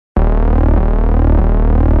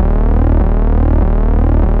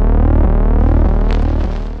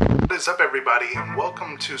everybody, and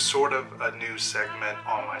welcome to sort of a new segment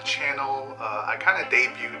on my channel. I kind of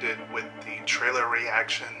debuted it with the trailer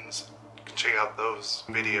reactions. You can check out those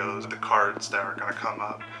videos, the cards that are going to come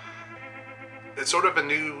up. It's sort of a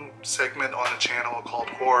new segment on the channel called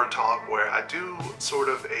Horror Talk, where I do sort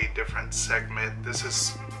of a different segment. This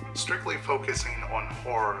is strictly focusing on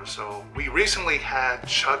horror. So we recently had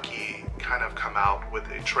Chucky kind of come out with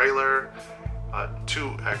a trailer.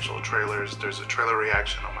 Two actual trailers. There's a trailer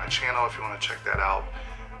reaction on my channel if you want to check that out.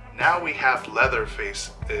 Now we have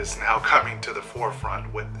Leatherface is now coming to the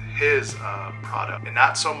forefront with his product, and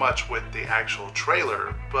not so much with the actual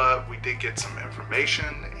trailer, but we did get some information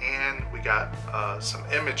and we got some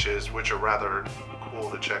images which are rather cool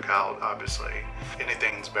to check out. Obviously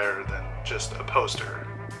anything's better than just a poster.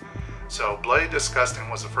 So Bloody Disgusting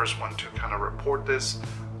was the first one to kind of report this.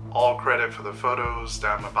 All credit for the photos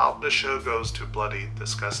that I'm about to show goes to Bloody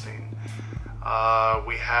Disgusting.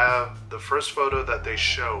 We have the first photo that they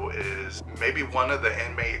show is maybe one of the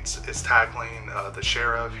inmates is tackling the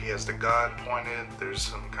sheriff. He has the gun pointed. There's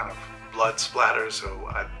some kind of blood splatter, so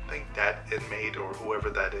I think that inmate or whoever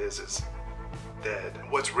that is dead.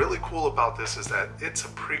 What's really cool about this is that it's a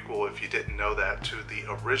prequel, if you didn't know that, to the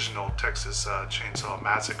original Texas Chainsaw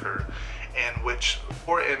Massacre, in which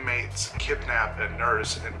 4 inmates kidnap a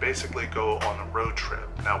nurse and basically go on a road trip.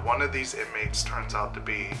 Now one of these inmates turns out to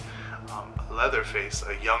be Leatherface,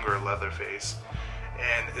 a younger Leatherface,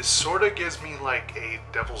 and it sort of gives me like a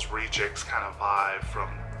Devil's Rejects kind of vibe from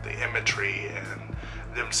the imagery and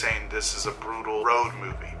them saying this is a brutal road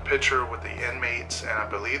movie. Picture with the inmates and I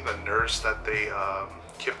believe the nurse that they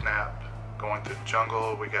kidnap going through the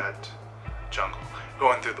jungle. We got jungle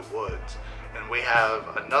going through the woods, and we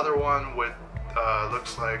have another one with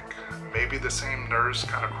looks like maybe the same nurse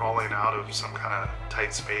kind of crawling out of some kind of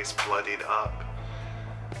tight space, bloodied up.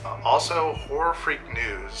 Also, Horror Freak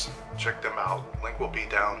News, check them out, link will be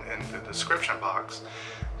down in the description box.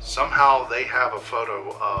 Somehow they have a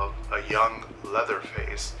photo of a young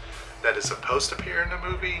Leatherface that is supposed to appear in the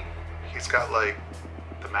movie. He's got like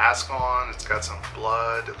the mask on, it's got some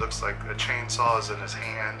blood, it looks like a chainsaw is in his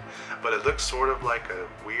hand, but it looks sort of like a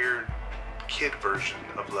weird kid version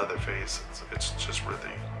of Leatherface. It's just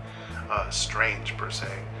really strange per se.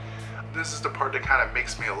 This is the part that kind of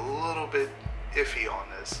makes me a little bit iffy on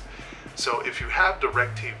this. So if you have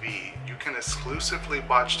DirecTV, you can exclusively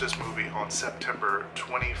watch this movie on September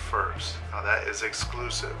 21st. Now that is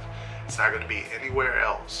exclusive. It's not going to be anywhere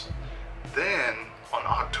else. Then on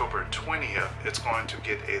October 20th, it's going to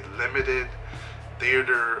get a limited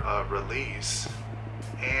theater release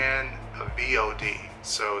and a VOD.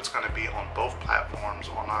 So it's going to be on both platforms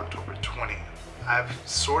on October 20th. I've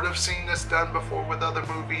sort of seen this done before with other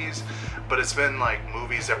movies, but it's been like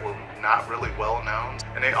movies that were not really well known.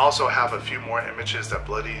 And they also have a few more images that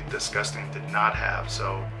Bloody Disgusting did not have.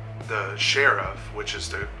 So the sheriff, which is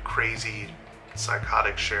the crazy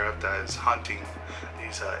psychotic sheriff that is hunting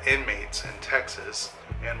these inmates in Texas.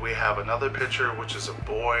 And we have another picture which is a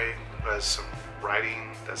boy who has some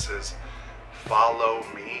writing that says "Follow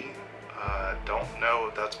me." Don't know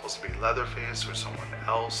if that's supposed to be Leatherface or someone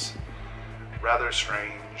else. Rather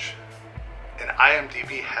strange. And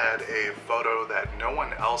IMDb had a photo that no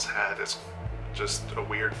one else had. It's just a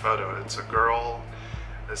weird photo. It's a girl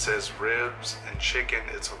that says ribs and chicken.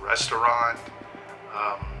 It's a restaurant.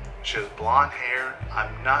 She has blonde hair.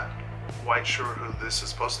 I'm not quite sure who this is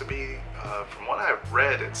supposed to be. From what I've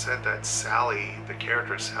read, it said that Sally, the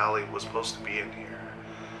character Sally, was supposed to be in here.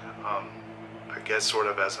 I guess sort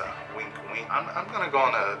of as a wink wink. I'm gonna go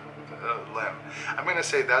on a limb. I'm gonna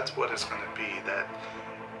say that's what it's gonna be, that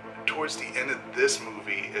towards the end of this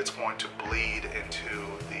movie it's going to bleed into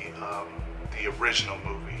the original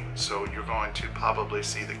movie. So you're going to probably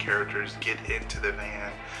see the characters get into the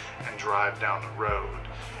van and drive down the road,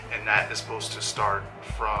 and that is supposed to start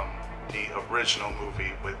from the original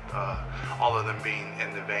movie with all of them being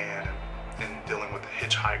in the van and dealing with the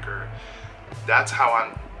hitchhiker. That's how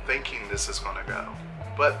I'm thinking this is going to go.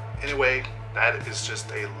 But anyway, that is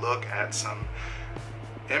just a look at some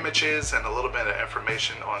images and a little bit of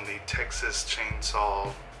information on the Texas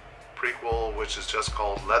Chainsaw prequel, which is just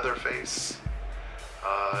called Leatherface.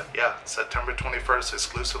 Yeah, September 21st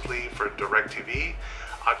exclusively for DirecTV,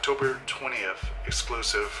 October 20th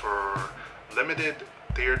exclusive for limited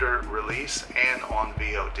theater release and on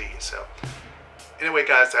VOD. So anyway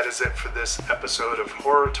guys, that is it for this episode of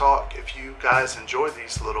Horror Talk. If you guys enjoy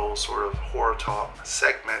these little sort of Horror Talk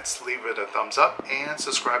segments, leave it a thumbs up and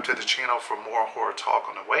subscribe to the channel for more Horror Talk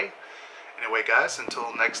on the way. Anyway guys,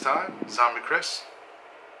 until next time, Zombie Chris,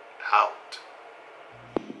 out.